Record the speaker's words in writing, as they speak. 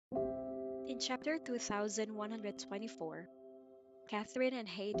In chapter 2124, Kathryn and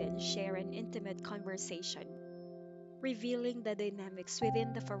Hayden share an intimate conversation, revealing the dynamics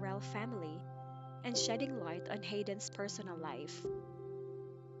within the Farrell family and shedding light on Hayden's personal life.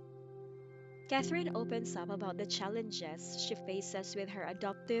 Kathryn opens up about the challenges she faces with her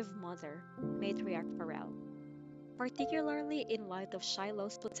adoptive mother, Matriarch Farrell, particularly in light of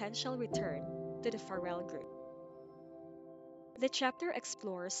Shiloh's potential return to the Farrell group. The chapter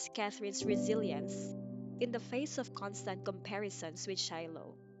explores Kathryn's resilience in the face of constant comparisons with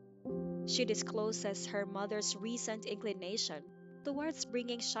Shiloh. She discloses her mother's recent inclination towards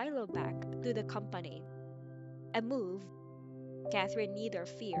bringing Shiloh back to the company, a move Kathryn neither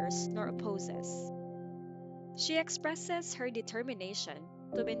fears nor opposes. She expresses her determination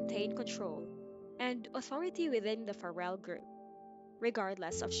to maintain control and authority within the Farrell group,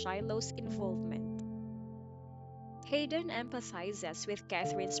 regardless of Shiloh's involvement. Hayden empathizes with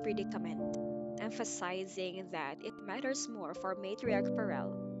Kathryn's predicament, emphasizing that it matters more for Matriarch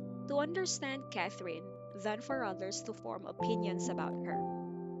Farrell to understand Kathryn than for others to form opinions about her.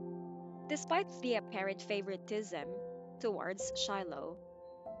 Despite the apparent favoritism towards Shiloh,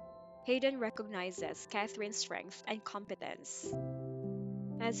 Hayden recognizes Kathryn's strength and competence.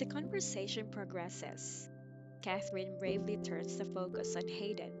 As the conversation progresses, Kathryn bravely turns the focus on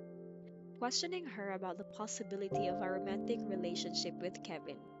Hayden, questioning her about the possibility of a romantic relationship with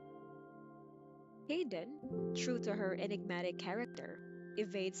Kevin. Hayden, true to her enigmatic character,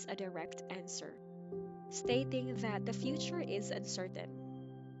 evades a direct answer, stating that the future is uncertain.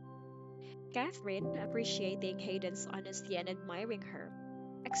 Kathryn, appreciating Hayden's honesty and admiring her,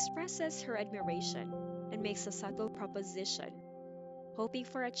 expresses her admiration and makes a subtle proposition, hoping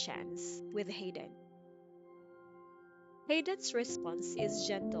for a chance with Hayden. Hayden's response is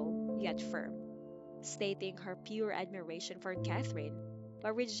gentle yet firm, stating her pure admiration for Kathryn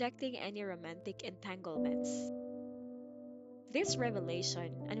while rejecting any romantic entanglements. This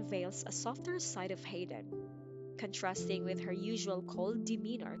revelation unveils a softer side of Hayden, contrasting with her usual cold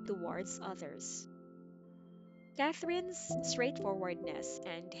demeanor towards others. Kathryn's straightforwardness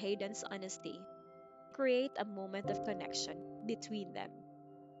and Hayden's honesty create a moment of connection between them.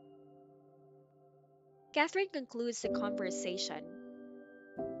 Kathryn concludes the conversation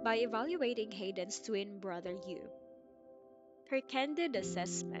by evaluating Hayden's twin brother Yu. Her candid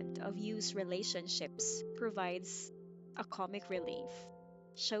assessment of Yu's relationships provides a comic relief,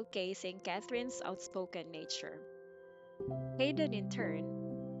 showcasing Kathryn's outspoken nature. Hayden, in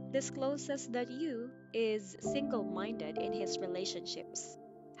turn, discloses that Yu is single minded in his relationships,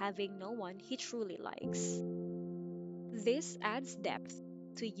 having no one he truly likes. This adds depth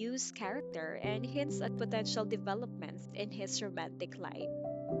to Yu's character and hints at potential developments in his romantic life.